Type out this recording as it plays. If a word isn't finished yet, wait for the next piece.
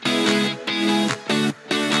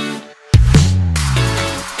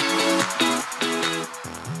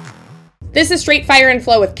This is Straight Fire and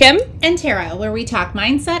Flow with Kim and Tara, where we talk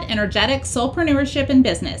mindset, energetics, soulpreneurship, and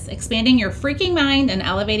business, expanding your freaking mind and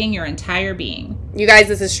elevating your entire being. You guys,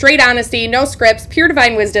 this is straight honesty, no scripts, pure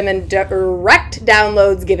divine wisdom, and direct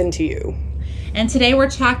downloads given to you. And today we're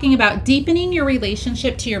talking about deepening your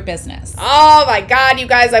relationship to your business. Oh my God, you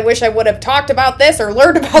guys, I wish I would have talked about this or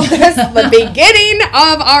learned about this at the beginning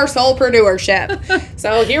of our soulpreneurship.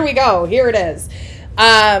 So here we go. Here it is.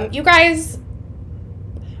 You guys,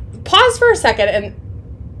 pause for a second. And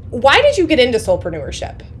why did you get into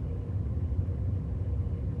soulpreneurship?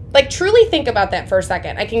 Like, truly think about that for a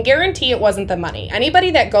second. I can guarantee it wasn't the money.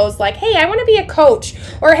 Anybody that goes like, hey, I want to be a coach,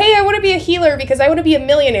 or hey, I want to be a healer because I want to be a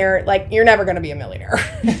millionaire, like, you're never going to be a millionaire.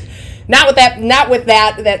 Not with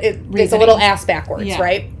that it's a little ass backwards, yeah.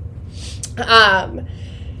 Right?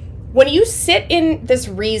 When you sit in this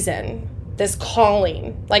reason, this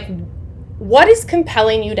calling, like, what is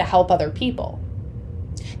compelling you to help other people?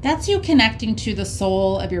 That's you connecting to the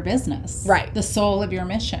soul of your business. Right. The soul of your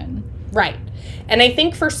mission. Right. And I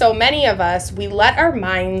think for so many of us, we let our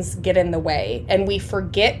minds get in the way and we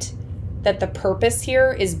forget that the purpose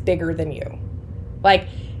here is bigger than you. Like,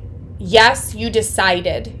 yes, you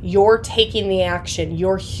decided, you're taking the action,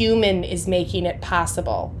 your human is making it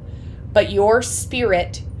possible, but your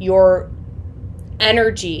spirit, your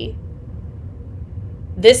energy,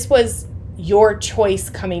 this was your choice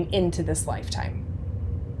coming into this lifetime.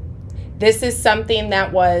 This is something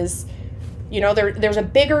that was, you know, there's a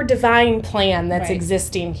bigger divine plan that's right.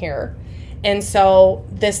 Existing here. And so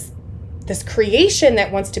this creation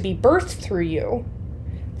that wants to be birthed through you,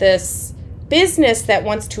 this business that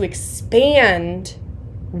wants to expand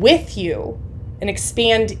with you and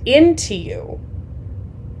expand into you,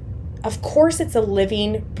 of course it's a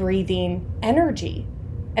living, breathing energy.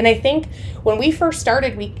 And I think when we first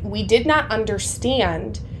started, we did not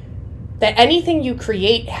understand that anything you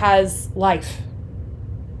create has life.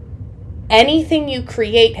 Anything you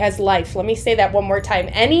create has life. Let me say that one more time.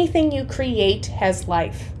 Anything you create has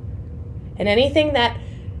life. And anything that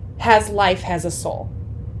has life has a soul,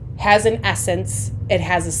 has an essence, it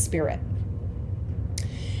has a spirit.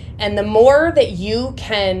 And the more that you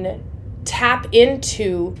can tap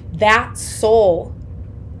into that soul,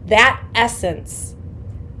 that essence,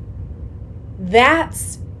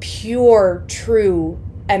 that's pure, true,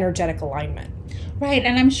 energetic alignment. Right.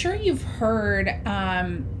 And I'm sure you've heard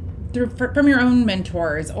from your own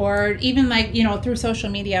mentors, or even like, you know, through social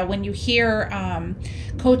media, when you hear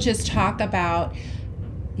coaches talk about,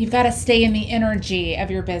 you've got to stay in the energy of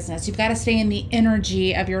your business. You've got to stay in the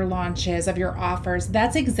energy of your launches, of your offers.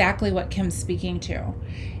 That's exactly what Kim's speaking to.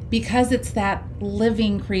 Because it's that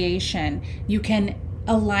living creation, you can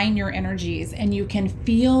align your energies and you can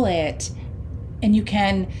feel it and you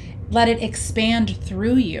can let it expand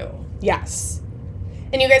through you. Yes.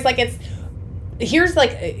 And you guys, like,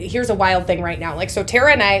 here's a wild thing right now. Like, so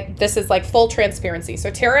Tara and I, this is like full transparency. So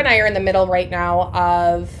Tara and I are in the middle right now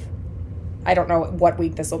of, I don't know what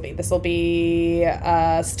week this will be. This will be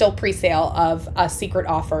still pre-sale of a secret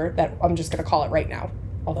offer that I'm just going to call it right now.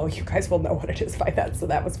 Although you guys will know what it is by then. So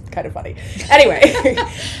that was kind of funny. Anyway,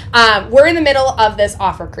 we're in the middle of this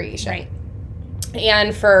offer creation. Right.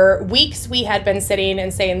 And for weeks we had been sitting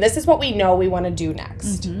and saying, this is what we know we want to do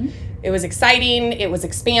next. Mm-hmm. It was exciting. It was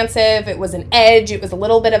expansive. It was an edge. It was a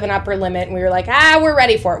little bit of an upper limit. And we were like, we're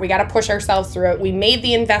ready for it. We got to push ourselves through it. We made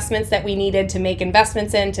the investments that we needed to make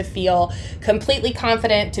investments in, to feel completely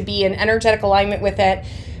confident, to be in energetic alignment with it.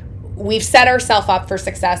 We've set ourselves up for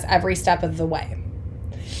success every step of the way.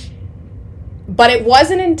 But it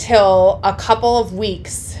wasn't until a couple of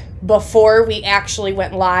weeks before we actually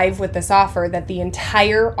went live with this offer that the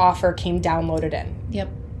entire offer came downloaded in. Yep.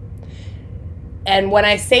 And when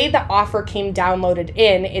I say the offer came downloaded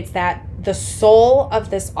in, it's that the soul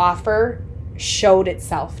of this offer showed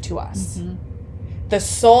itself to us. Mm-hmm. The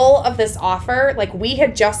soul of this offer, like, we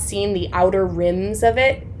had just seen the outer rims of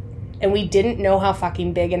it, and we didn't know how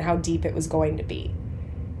fucking big and how deep it was going to be.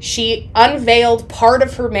 She unveiled part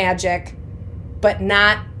of her magic, but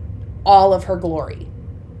not all of her glory.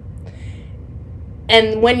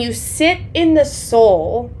 And when you sit in the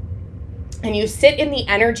soul and you sit in the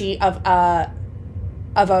energy of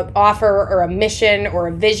an offer or a mission or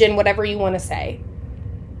a vision, whatever you want to say,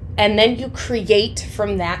 and then you create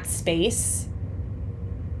from that space,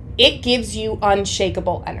 it gives you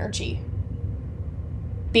unshakable energy.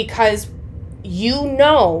 Because you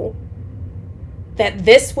know that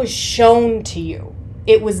this was shown to you.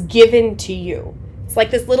 It was given to you. It's like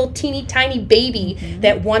this little teeny tiny baby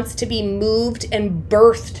that wants to be moved and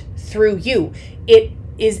birthed through you. It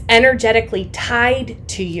is energetically tied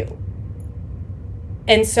to you.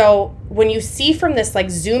 And so when you see from this like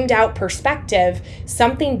zoomed out perspective,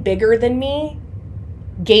 something bigger than me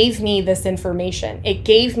gave me this information. It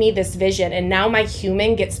gave me this vision. And now my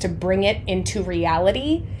human gets to bring it into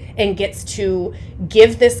reality and gets to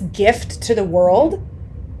give this gift to the world.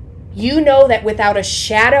 You know that without a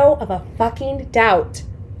shadow of a fucking doubt,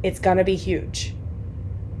 it's going to be huge.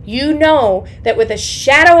 You know that with a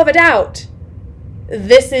shadow of a doubt,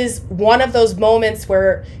 this is one of those moments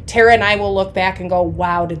where Tara and I will look back and go,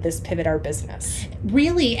 wow, did this pivot our business?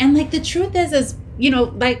 Really. And like the truth is, you know,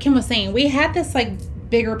 like Kim was saying, we had this like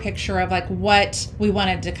bigger picture of like what we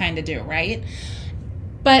wanted to kind of do, right?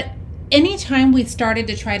 But anytime we started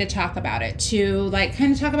to try to talk about it, to like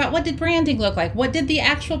kind of talk about what did branding look like? What did the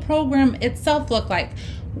actual program itself look like?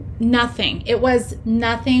 Nothing.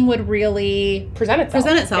 Nothing would really present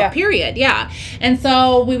itself, yeah. Period. Yeah. And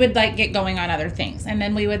so we would like get going on other things. And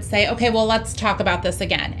then we would say, okay, well, let's talk about this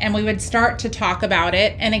again. And we would start to talk about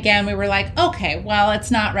it. And again, we were like, okay, well,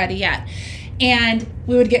 it's not ready yet. And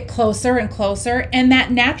we would get closer and closer. And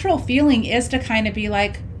that natural feeling is to kind of be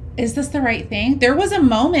like, is this the right thing? There was a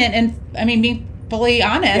moment, and I mean, being fully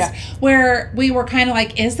honest, where we were kind of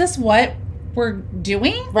like, is this what we're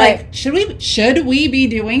doing? Right. Like, should we be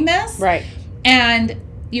doing this? Right. And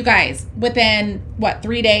you guys, within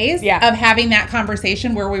 3 days of having that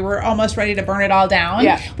conversation where we were almost ready to burn it all down,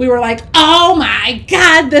 we were like, oh my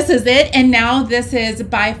God, this is it. And now this is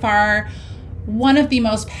by far one of the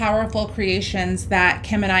most powerful creations that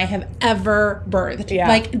Kim and I have ever birthed. Yeah.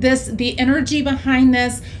 Like this, the energy behind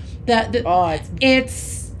this, it's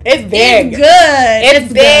big. It's good.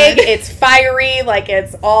 It's big. Good. It's fiery. Like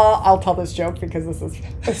it's all, I'll tell this joke because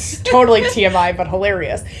it's totally TMI, but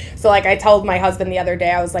hilarious. So like I told my husband the other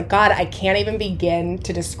day, I was like, God, I can't even begin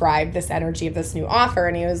to describe this energy of this new offer.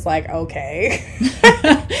 And he was like, okay.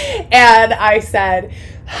 And I said,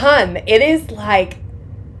 hun, it is like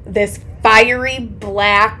this fiery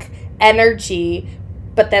black energy,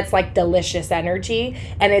 but that's like delicious energy.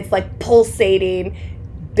 And it's like pulsating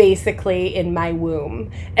basically in my womb.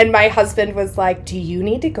 And my husband was like, do you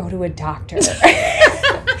need to go to a doctor?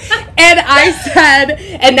 And I said,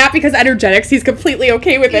 and not because energetics, he's completely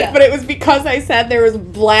okay with it, but it was because I said there was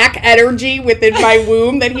black energy within my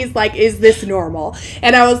womb that he's like, is this normal?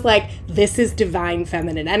 And I was like, this is divine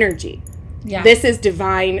feminine energy. Yeah. This is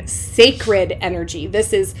divine sacred energy.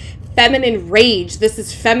 This is feminine rage. This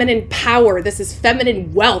is feminine power. This is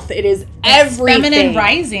feminine wealth. It is everything. Feminine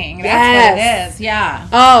rising. That's what it is. Yeah.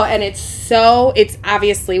 Oh, and it's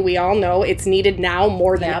obviously, we all know it's needed now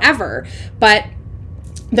more than ever. But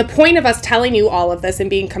the point of us telling you all of this and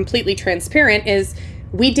being completely transparent is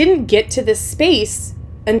we didn't get to this space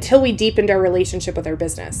until we deepened our relationship with our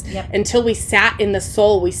business. Yep. Until we sat in the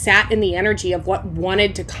soul, we sat in the energy of what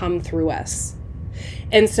wanted to come through us.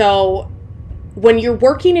 And so when you're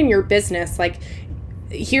working in your business, like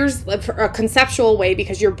here's a conceptual way,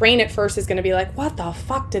 because your brain at first is going to be like, what the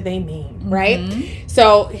fuck do they mean? Right? Mm-hmm.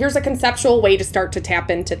 So here's a conceptual way to start to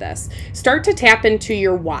tap into this. Start to tap into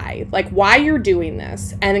your why, like why you're doing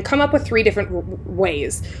this, and come up with 3 different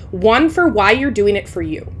ways. One for why you're doing it for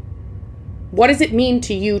you. What does it mean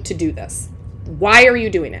to you to do this? Why are you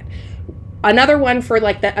doing it? Another one for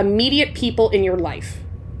like the immediate people in your life.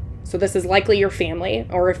 So this is likely your family,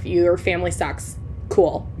 or if your family sucks,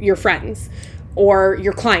 cool, your friends, or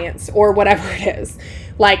your clients, or whatever it is.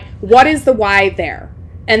 Like, what is the why there?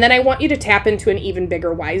 And then I want you to tap into an even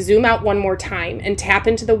bigger why. Zoom out one more time and tap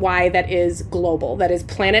into the why that is global, that is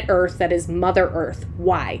planet Earth, that is Mother Earth.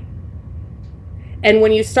 Why? And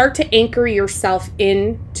when you start to anchor yourself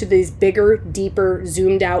into these bigger, deeper,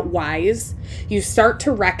 zoomed out whys, you start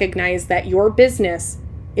to recognize that your business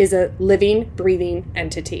is a living, breathing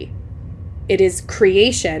entity. It is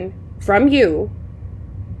creation from you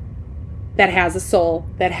that has a soul,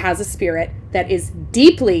 that has a spirit, that is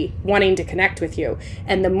deeply wanting to connect with you.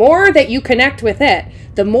 And the more that you connect with it,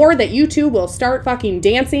 the more that you two will start fucking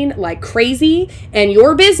dancing like crazy, and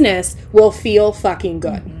your business will feel fucking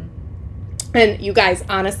good. Mm-hmm. And you guys,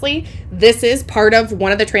 honestly, this is part of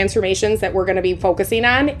one of the transformations that we're going to be focusing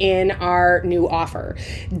on in our new offer.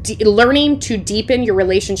 Learning to deepen your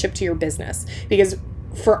relationship to your business. Because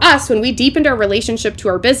for us, when we deepened our relationship to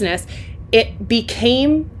our business, it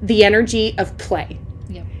became the energy of play.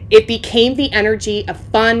 Yep. It became the energy of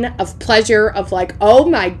fun, of pleasure, of like, oh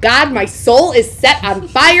my God, my soul is set on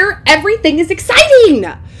fire. Everything is exciting.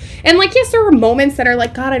 And like, yes, there are moments that are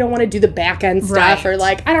like, God, I don't want to do the back end stuff, or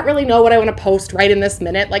like, I don't really know what I want to post right in this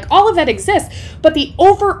minute. Like, all of that exists. But the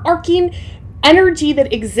overarching energy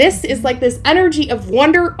that exists is like this energy of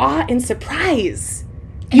wonder, awe, and surprise.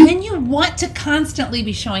 And then you want to constantly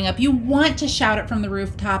be showing up. You want to shout it from the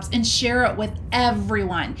rooftops and share it with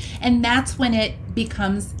everyone. And that's when it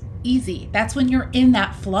becomes easy. That's when you're in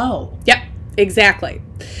that flow. Yep, exactly.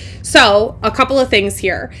 So, a couple of things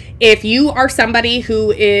here. If you are somebody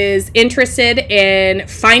who is interested in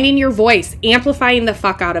finding your voice, amplifying the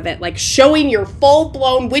fuck out of it, like showing your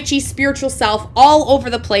full-blown witchy spiritual self all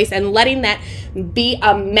over the place and letting that be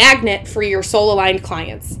a magnet for your soul-aligned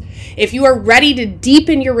clients. If you are ready to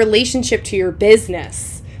deepen your relationship to your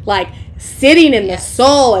business, like sitting in the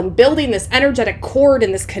soul and building this energetic cord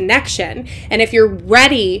and this connection, and if you're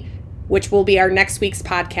ready, which will be our next week's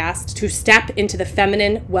podcast, to step into the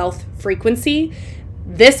feminine wealth frequency,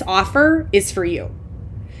 this offer is for you.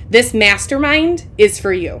 This mastermind is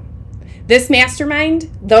for you. This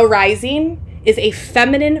mastermind, The Rising, is a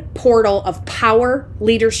feminine portal of power,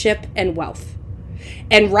 leadership, and wealth.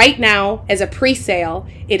 And right now, as a pre-sale,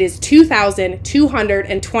 it is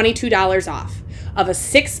 $2,222 off of a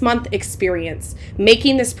 6-month experience,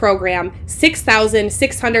 making this program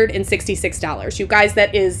 $6,666. You guys,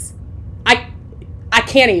 that is... I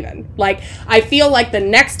can't even. Like, I feel like the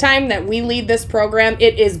next time that we lead this program,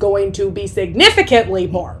 it is going to be significantly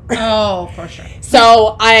more. Oh, for sure.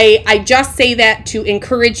 So I just say that to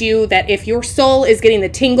encourage you that if your soul is getting the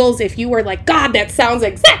tingles, if you are like, God, that sounds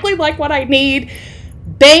exactly like what I need,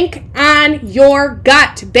 bank on your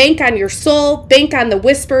gut, bank on your soul, bank on the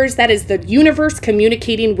whispers. That is the universe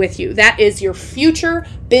communicating with you. That is your future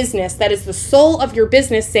business. That is the soul of your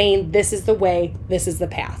business saying, this is the way, this is the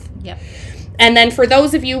path. Yep. And then for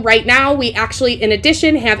those of you right now, we actually, in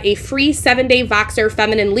addition, have a free 7-day Voxer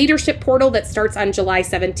Feminine Leadership Portal that starts on July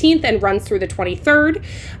 17th and runs through the 23rd.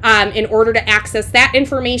 In order to access that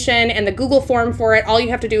information and the Google form for it, all you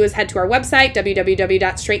have to do is head to our website,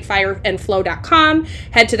 www.straightfireandflow.com,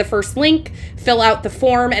 head to the first link, fill out the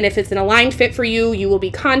form, and if it's an aligned fit for you, you will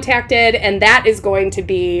be contacted, and that is going to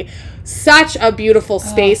be such a beautiful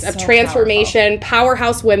space of transformation,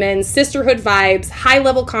 powerhouse women, sisterhood vibes,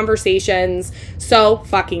 high-level conversations. So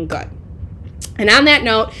fucking good. And on that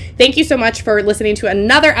note, thank you so much for listening to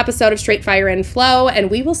another episode of Straight Fire and Flow, and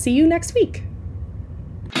we will see you next week.